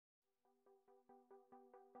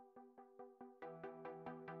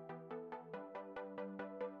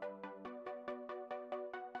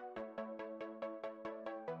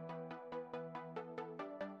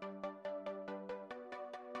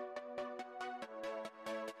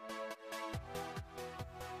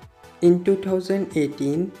in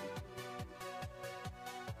 2018,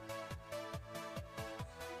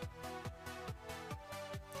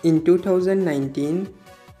 in 2019,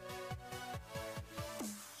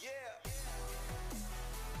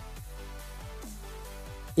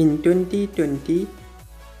 in 2020,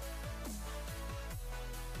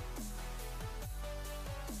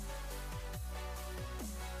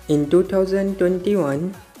 in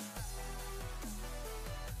 2021,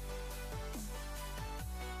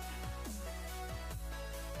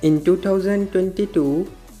 in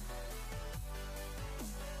 2022,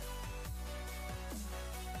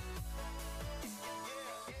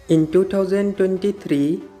 in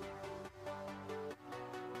 2023,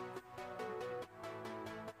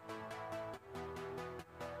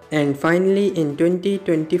 and finally in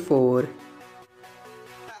 2024.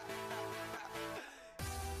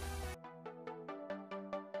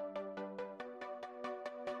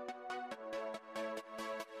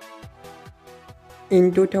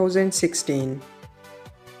 In 2016,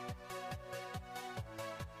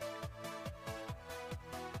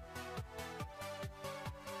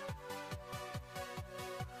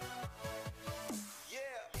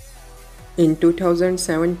 in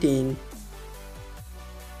 2017,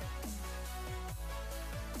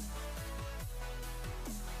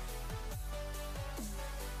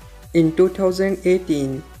 in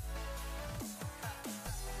 2018,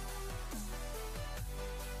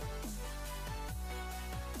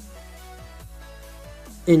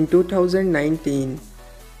 in 2019,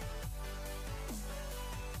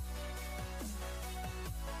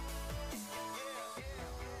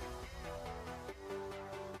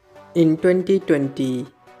 in 2020,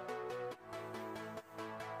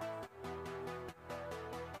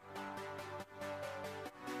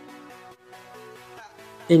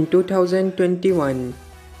 in 2021,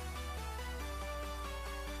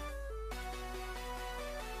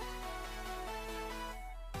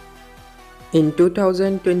 in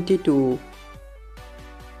 2022,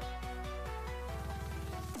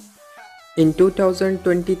 in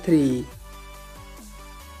 2023,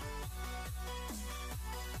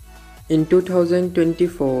 in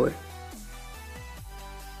 2024.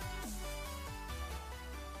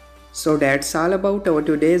 So that's all about our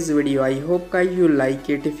today's video. I hope guys you like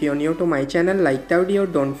it. If you're new to my channel, like the video,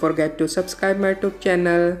 don't forget to subscribe my YouTube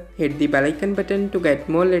channel. Hit the bell icon button to get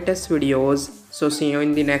more latest videos. So see you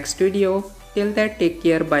in the next video. Till that, take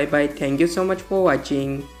care. Bye bye. Thank you so much for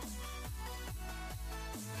watching.